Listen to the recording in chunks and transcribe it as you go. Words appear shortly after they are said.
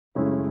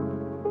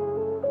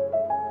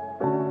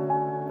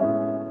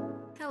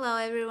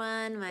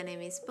everyone, my name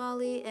is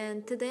Polly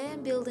and today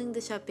I'm building the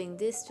shopping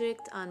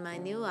district on my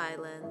new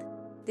island.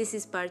 This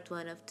is part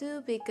 1 of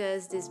 2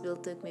 because this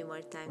build took me more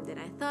time than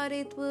I thought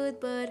it would,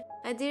 but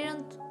I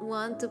didn't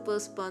want to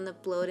postpone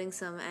uploading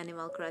some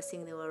Animal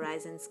Crossing New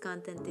Horizons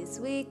content this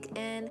week,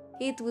 and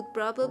it would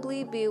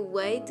probably be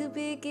way too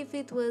big if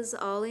it was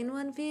all in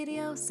one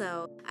video,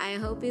 so I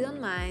hope you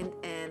don't mind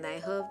and I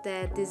hope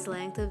that this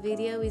length of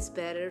video is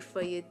better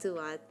for you to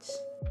watch.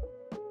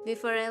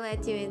 Before I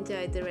let you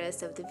enjoy the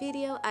rest of the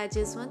video, I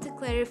just want to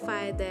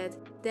clarify that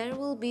there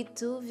will be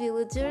 2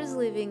 villagers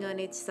living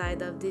on each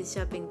side of this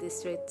shopping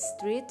district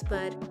street,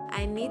 but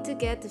I need to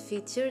get the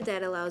feature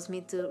that allows me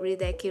to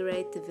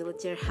redecorate the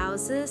villager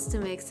houses to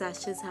make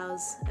Sasha's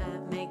house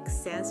make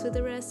sense with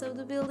the rest of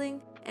the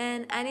building.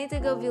 And I need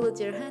to go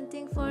villager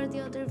hunting for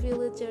the other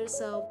villagers,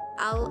 so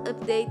I'll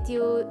update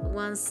you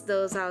once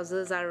those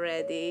houses are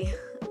ready.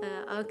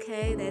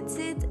 Okay, that's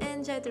it.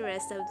 Enjoy the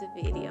rest of the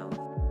video.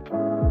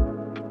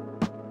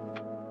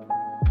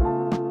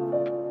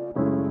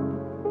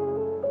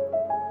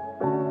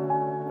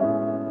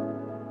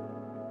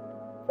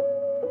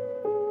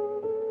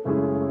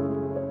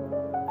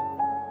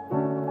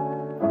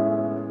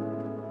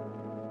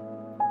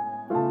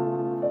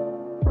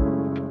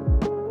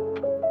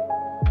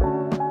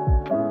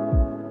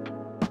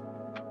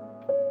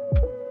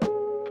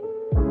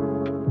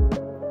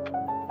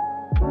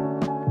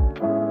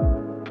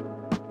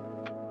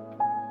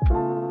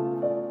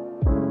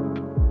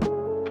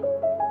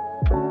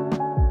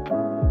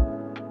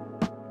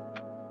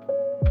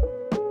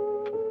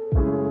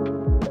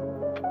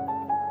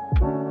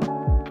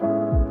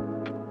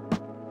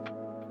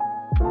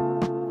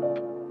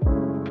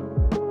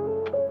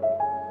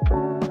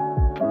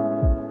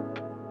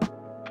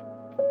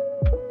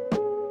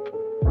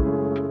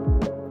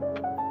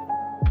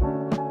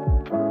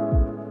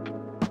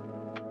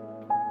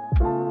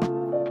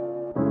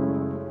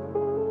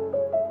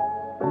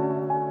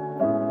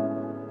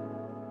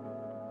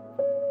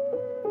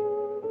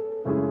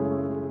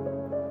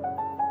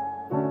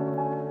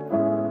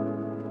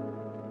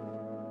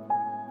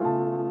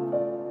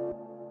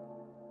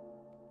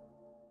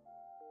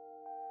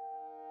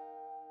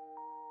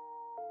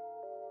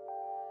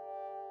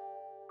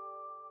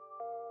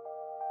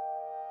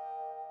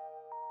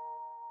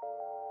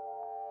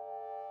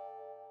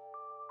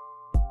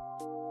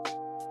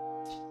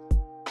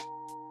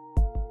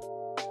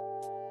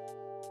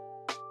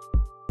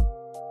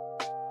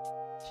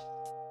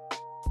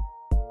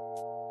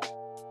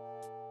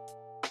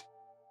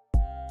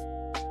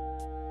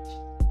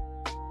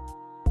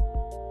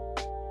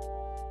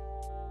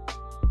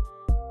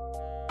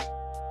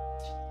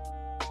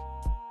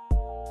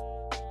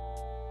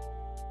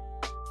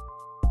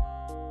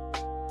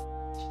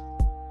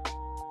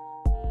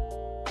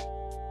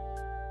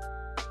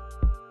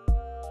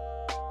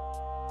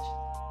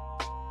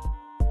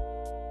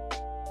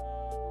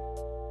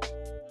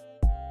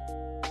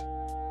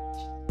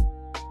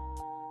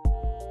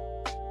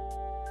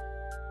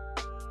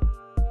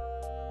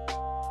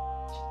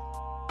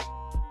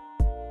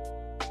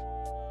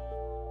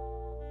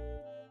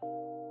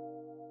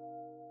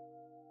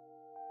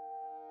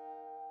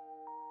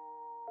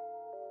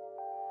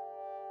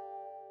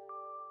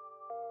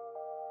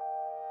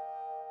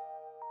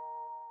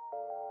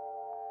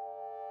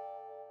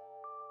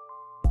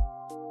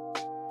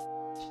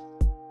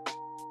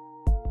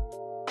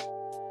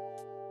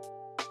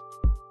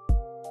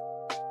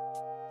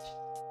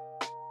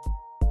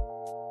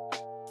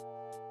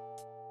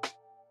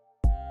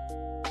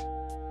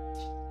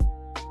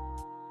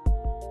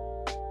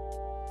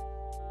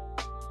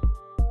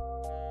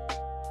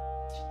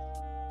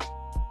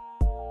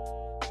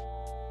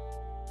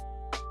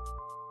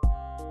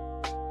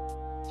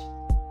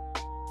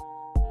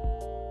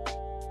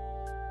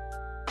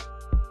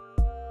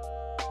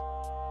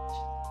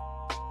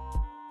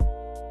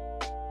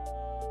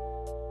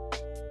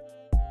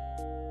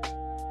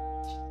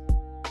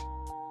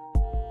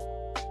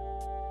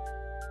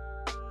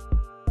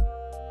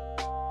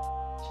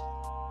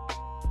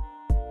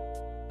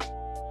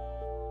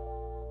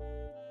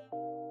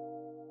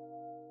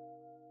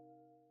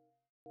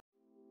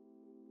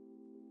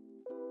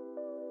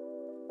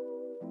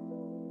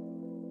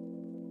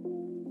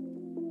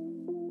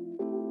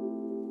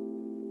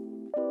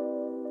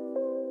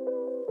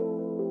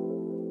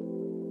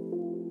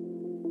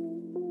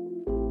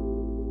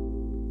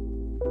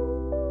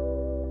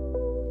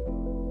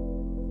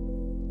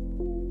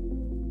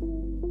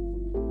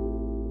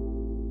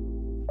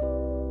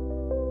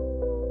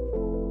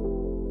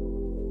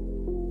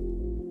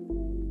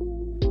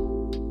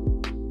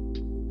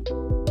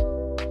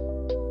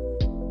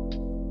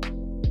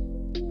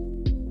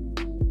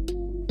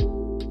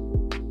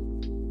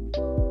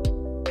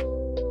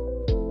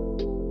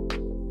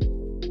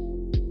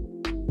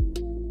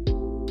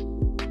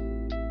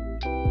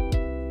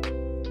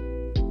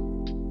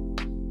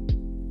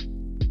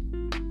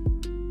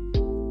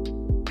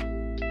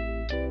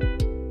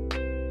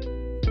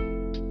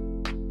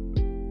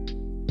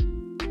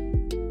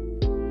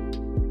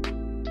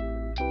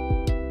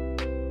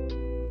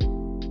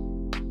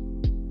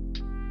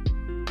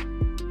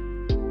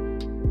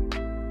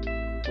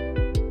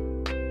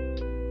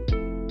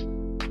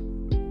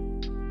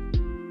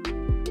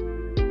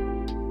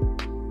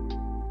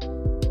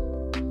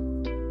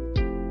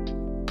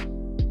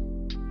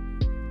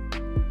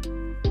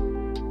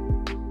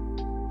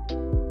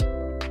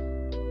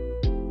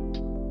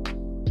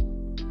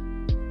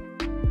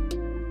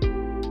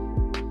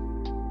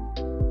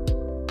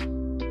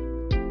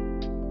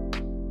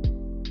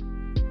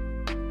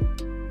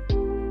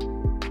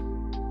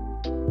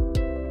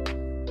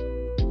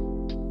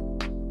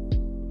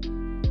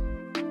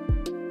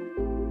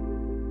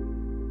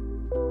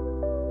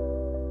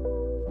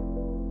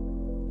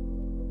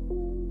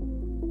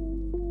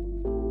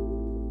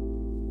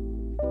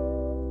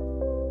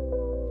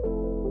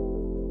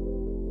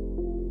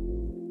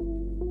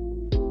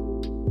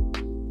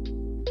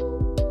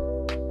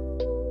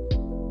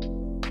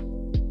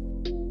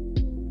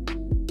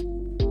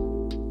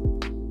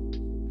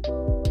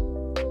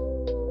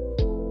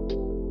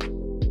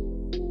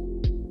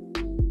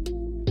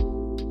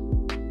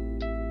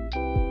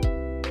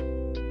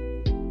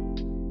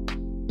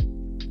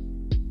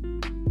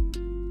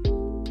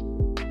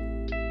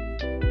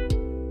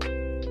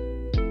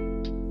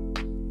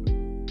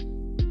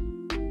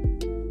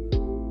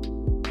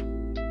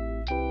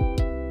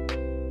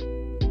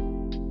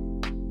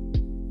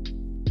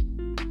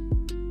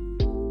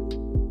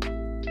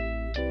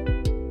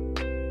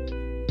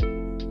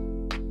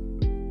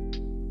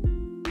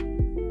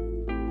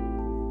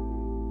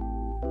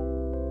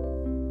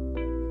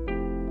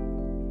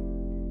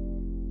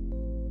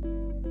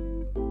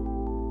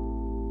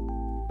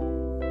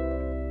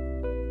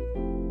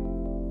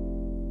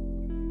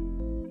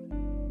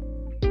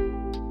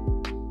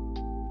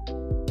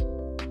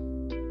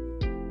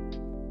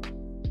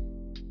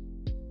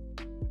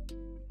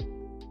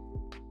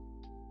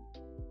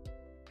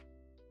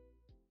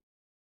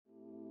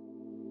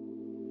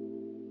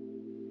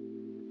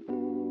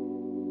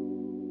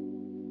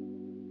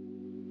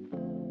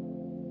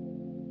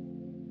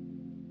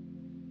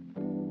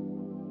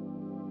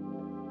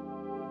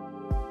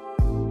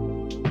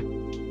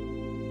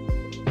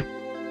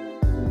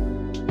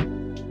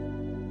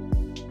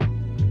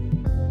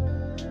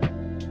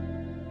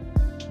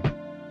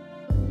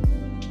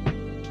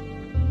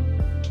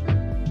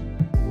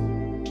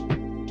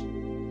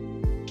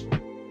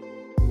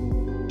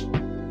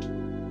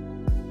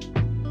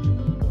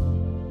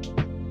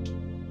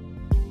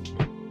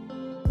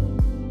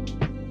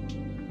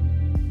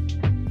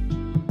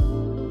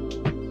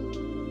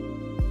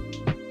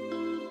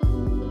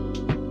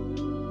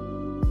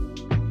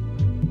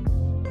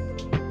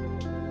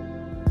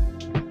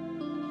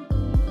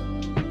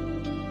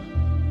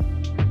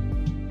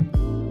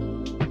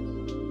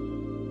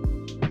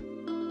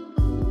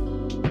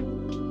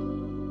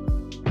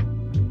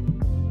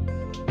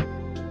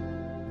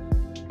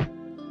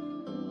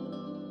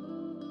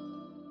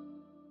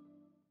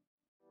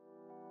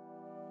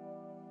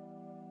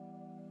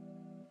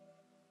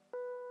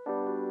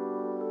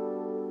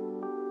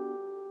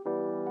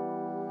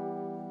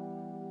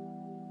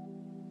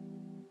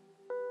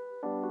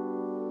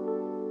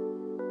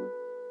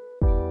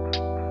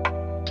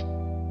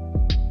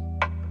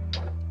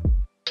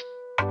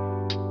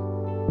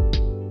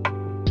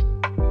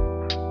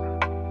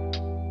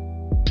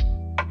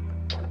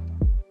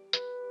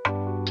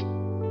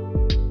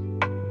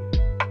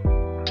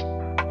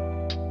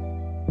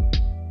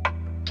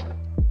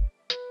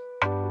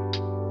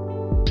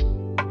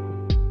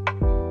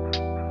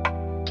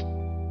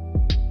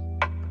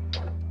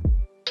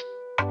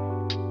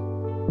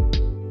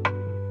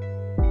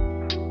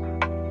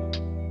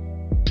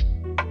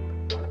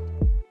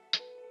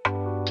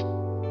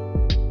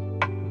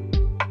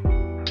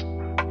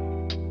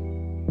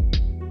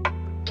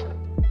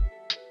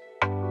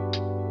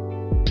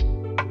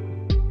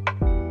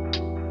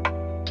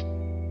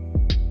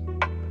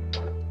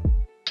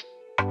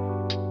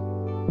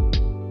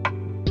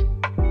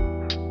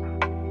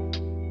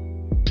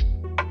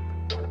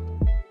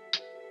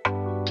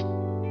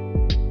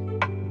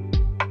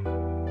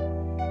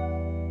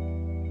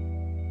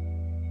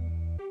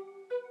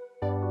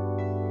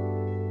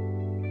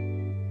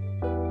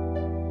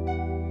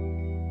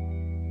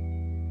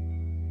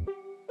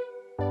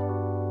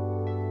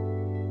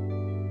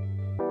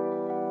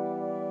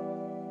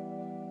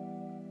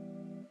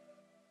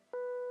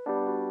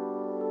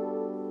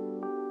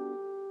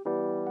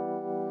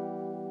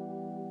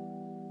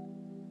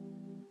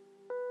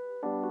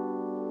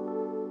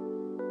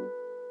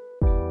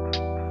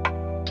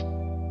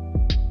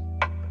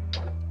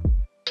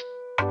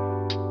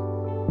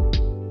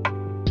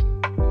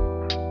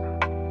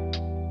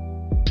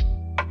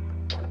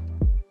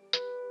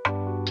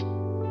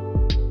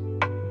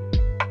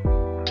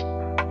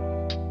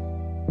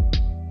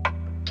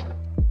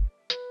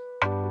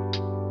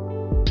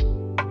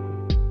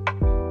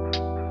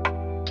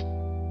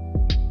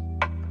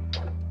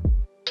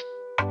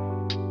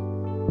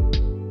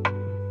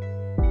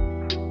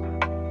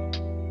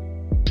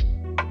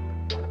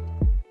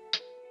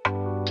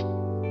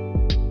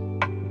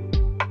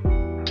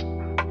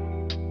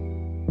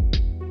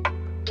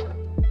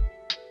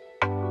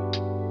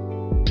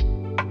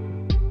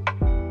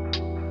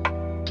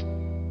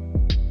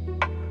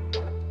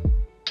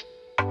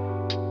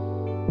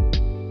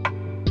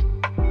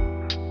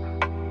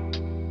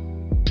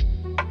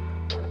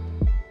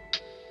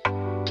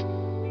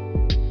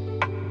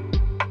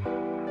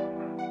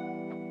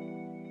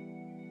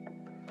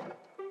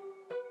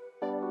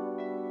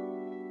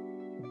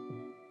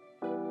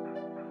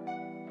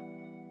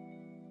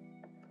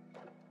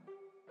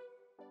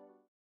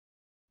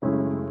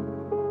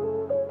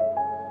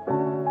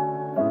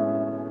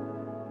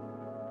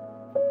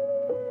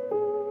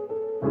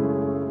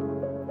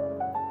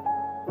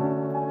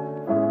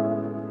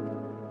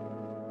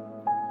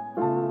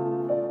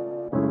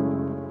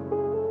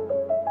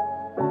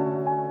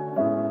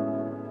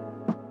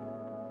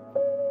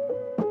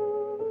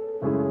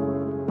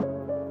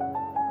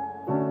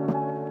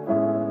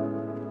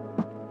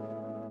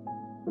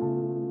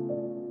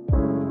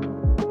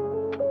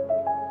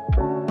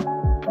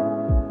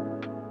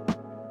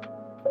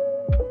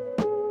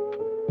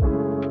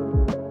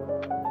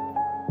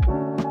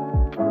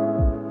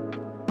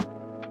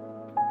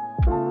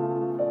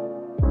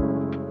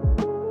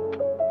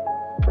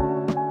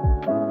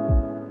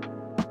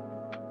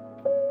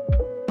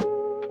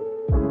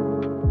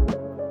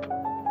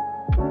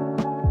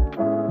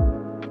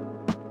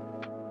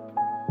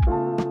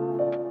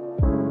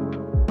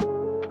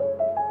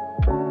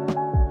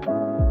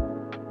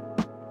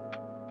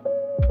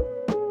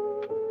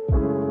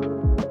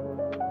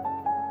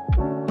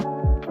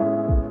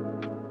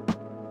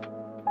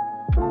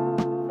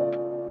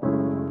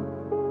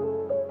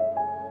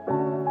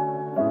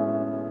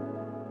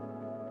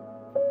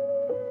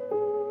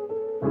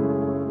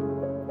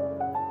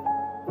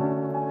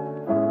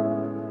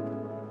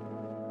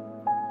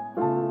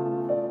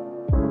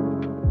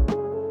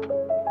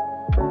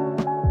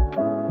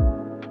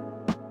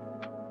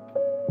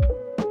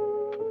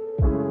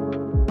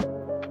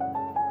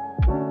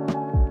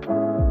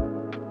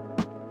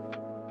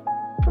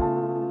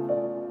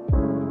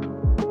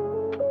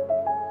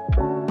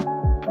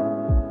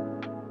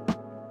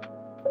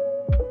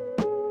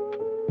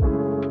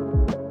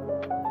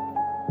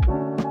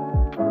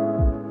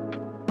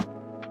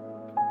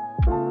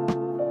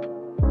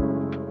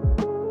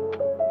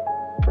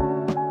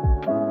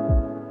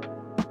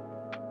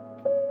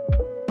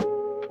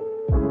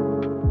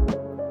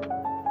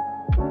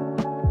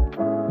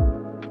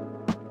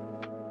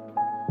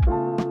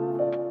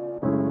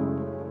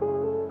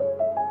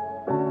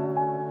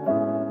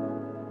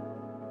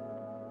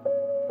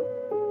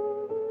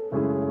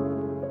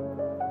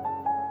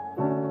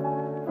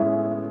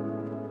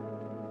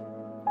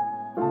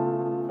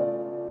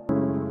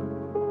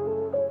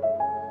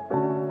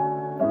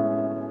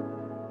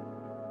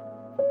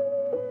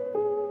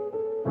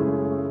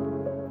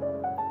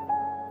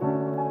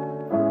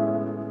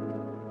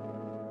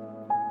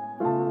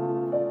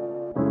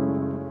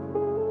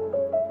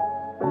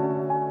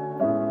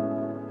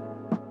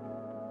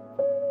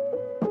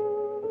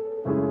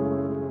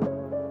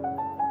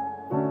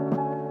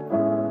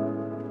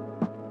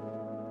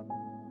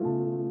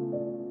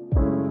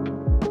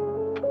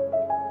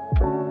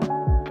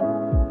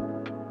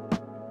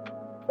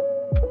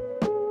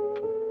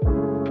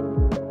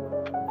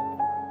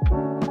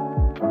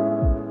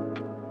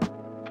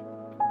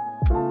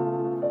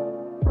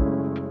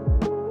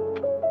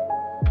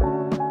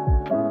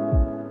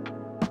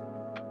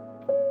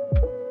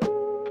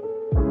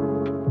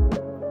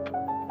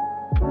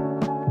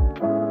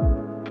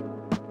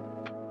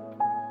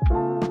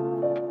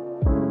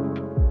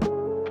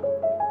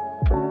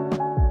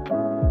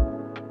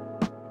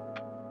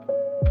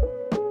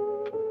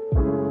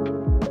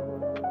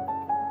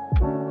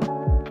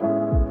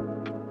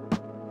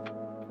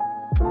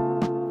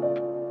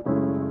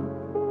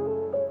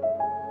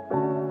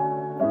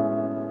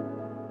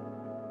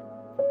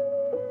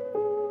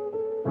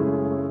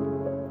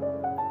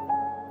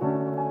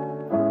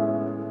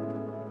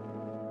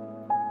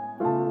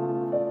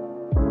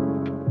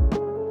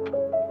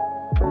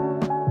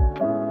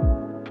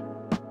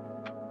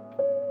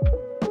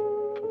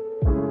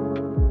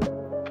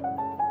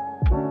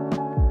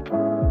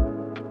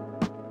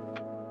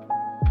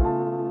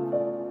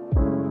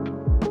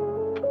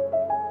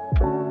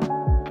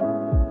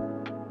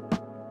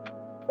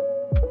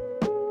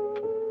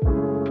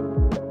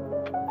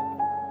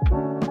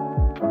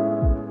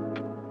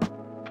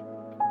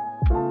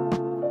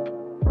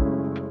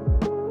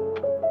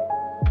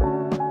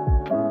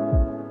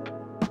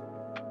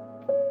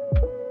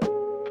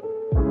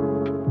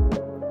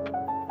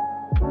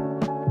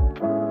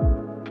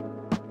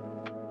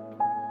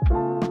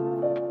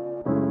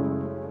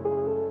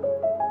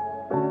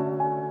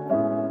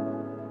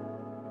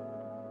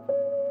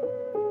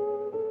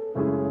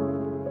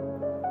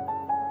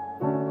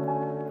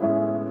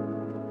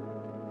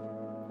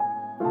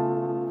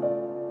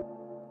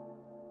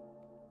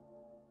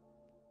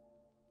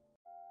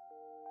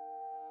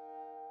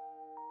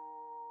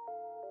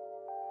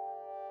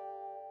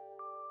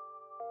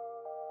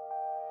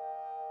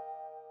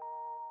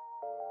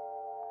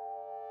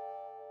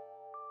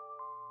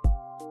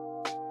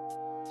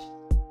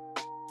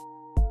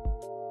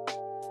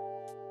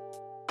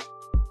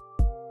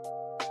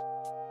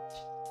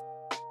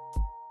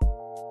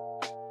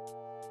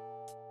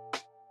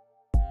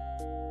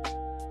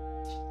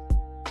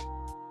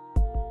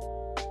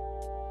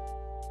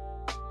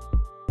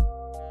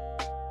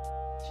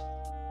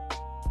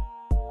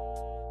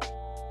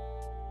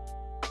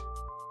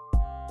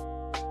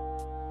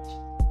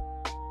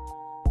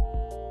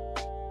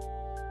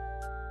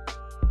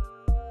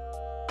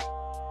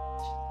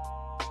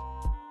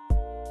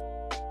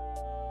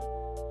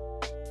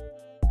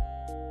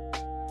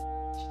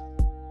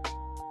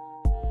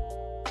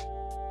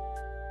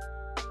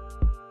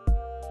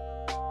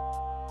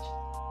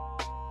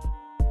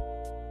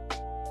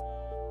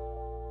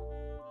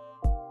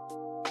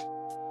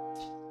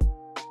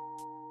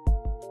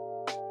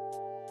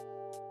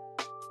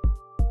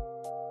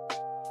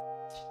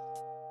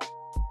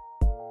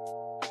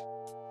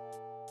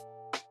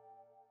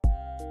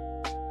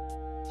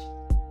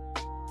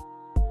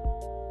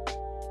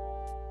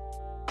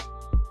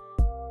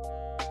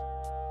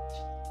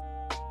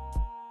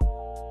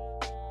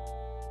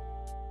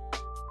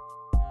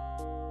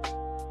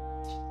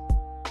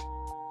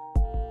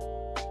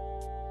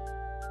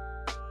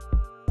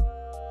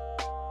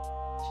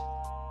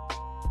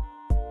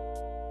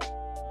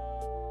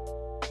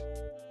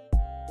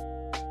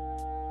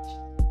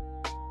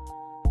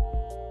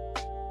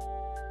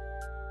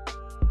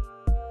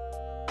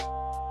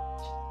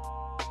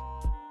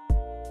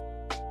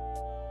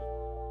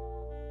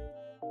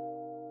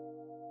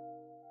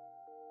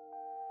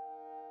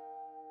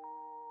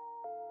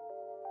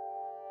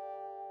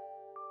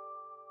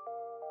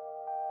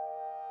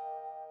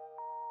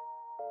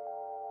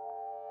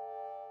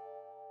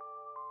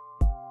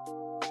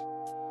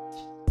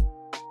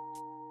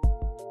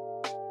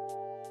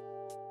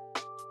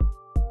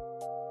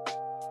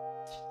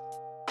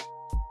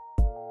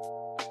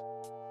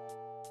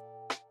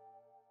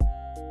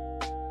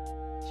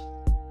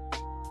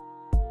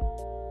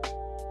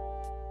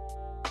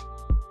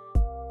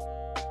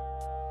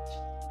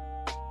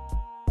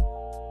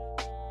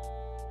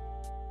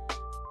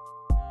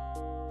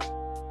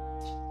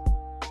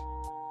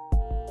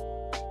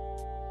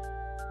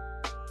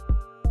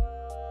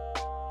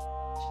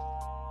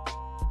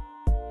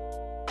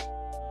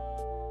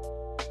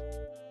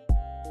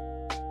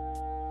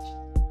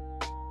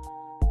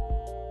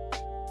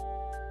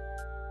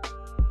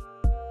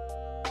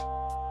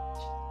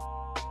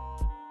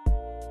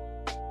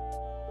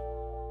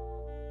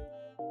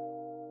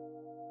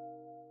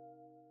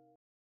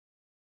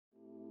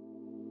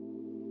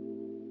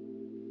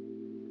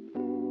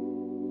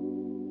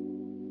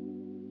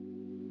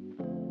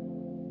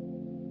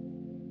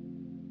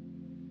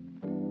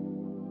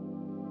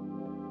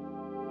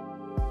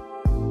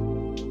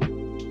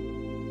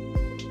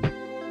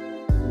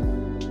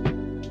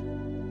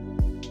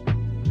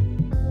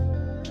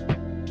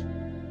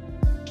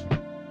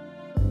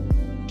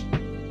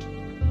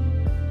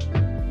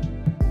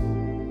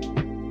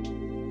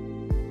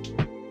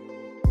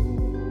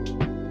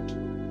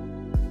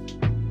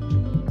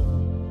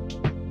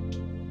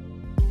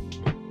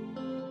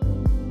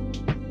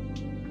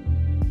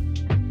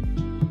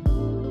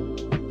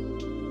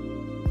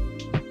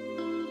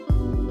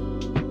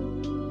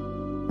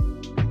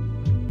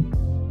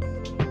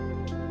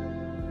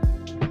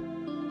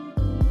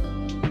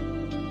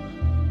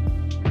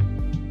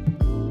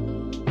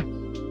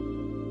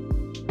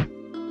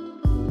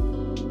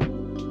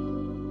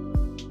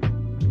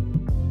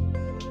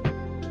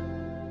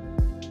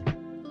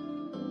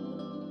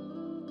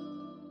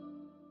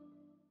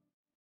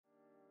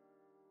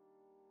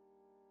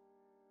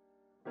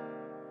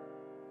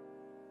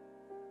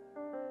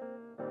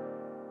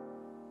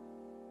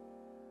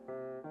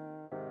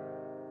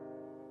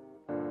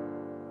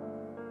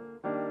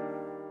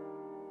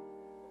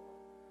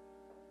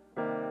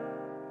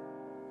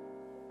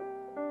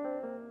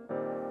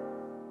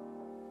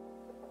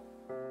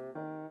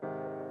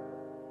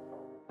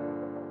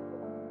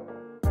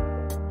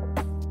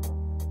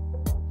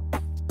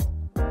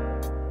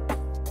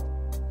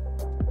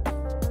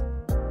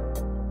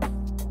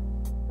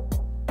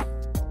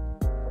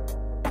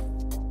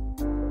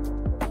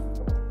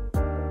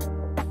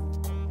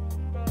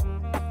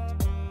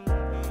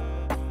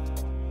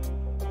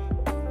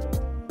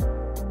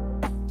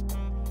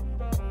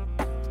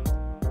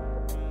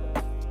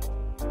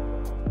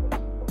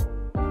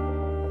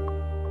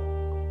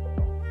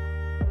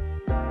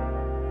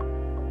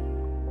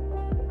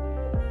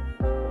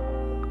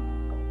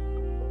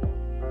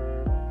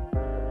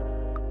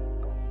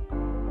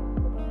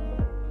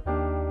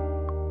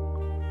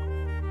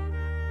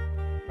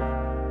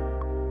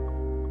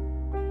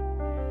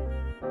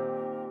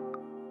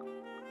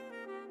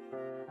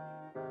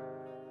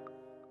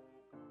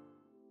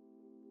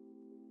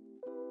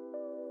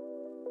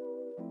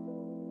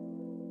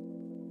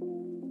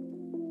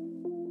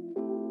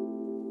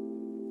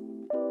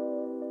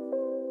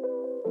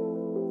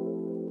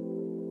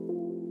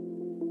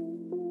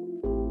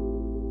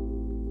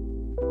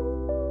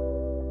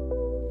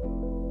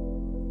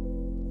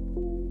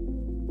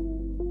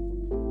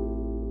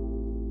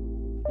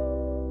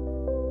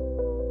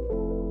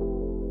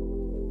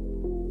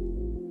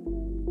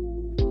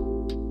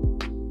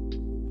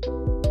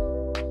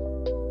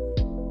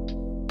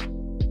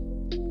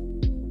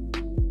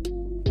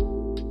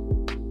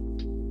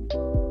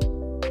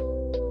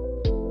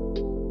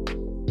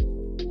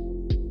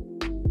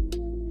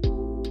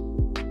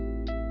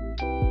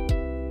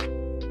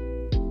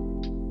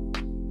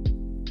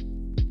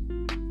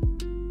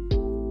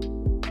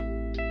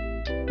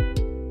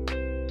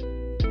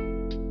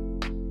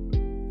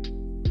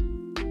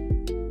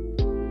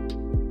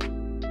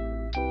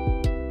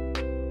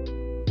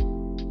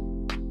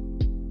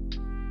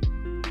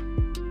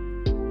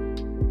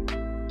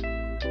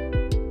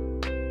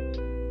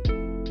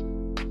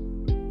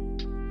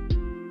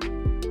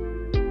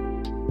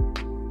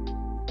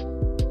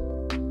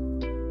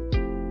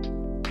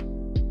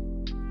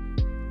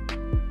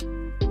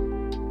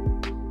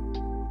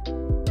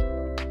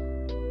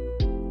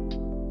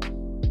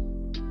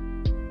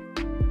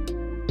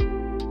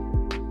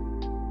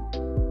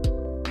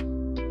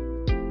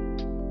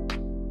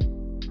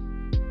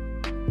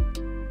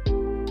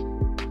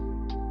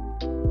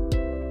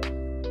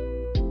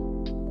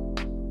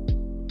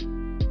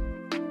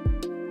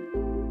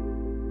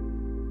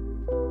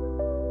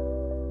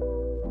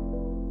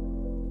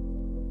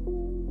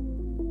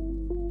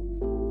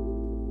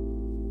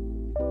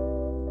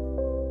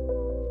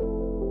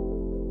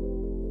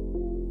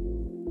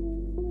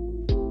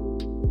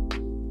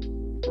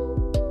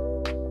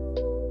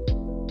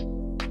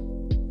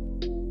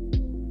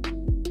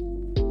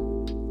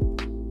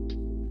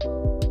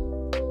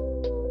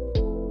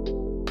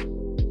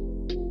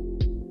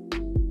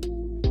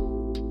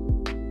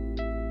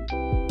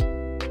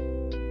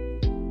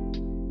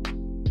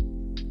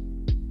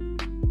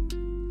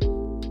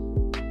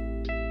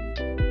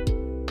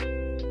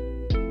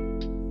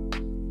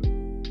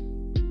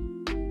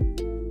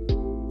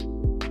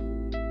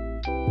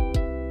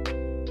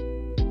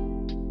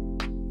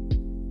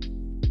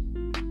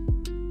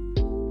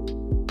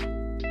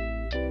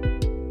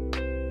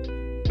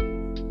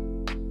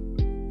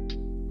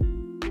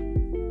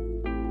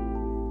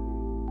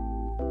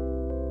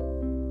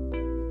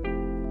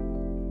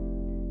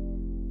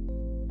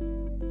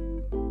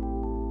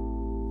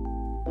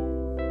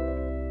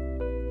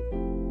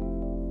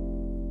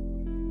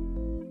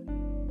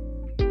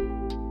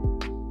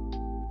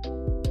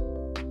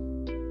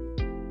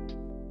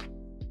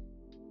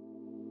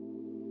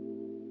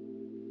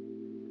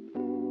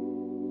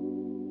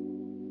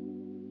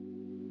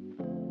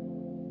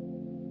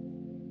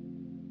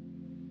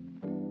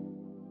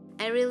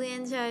 really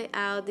enjoy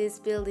how this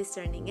build is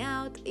turning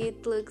out.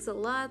 It looks a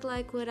lot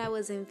like what I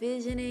was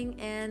envisioning,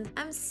 and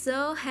I'm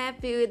so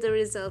happy with the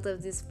result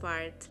of this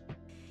part.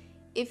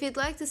 If you'd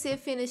like to see a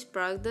finished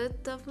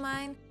product of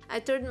mine, I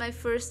toured my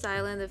first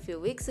island a few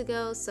weeks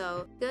ago,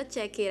 so go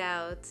check it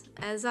out.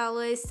 As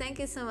always, thank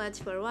you so much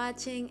for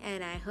watching,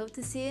 and I hope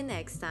to see you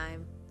next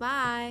time.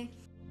 Bye!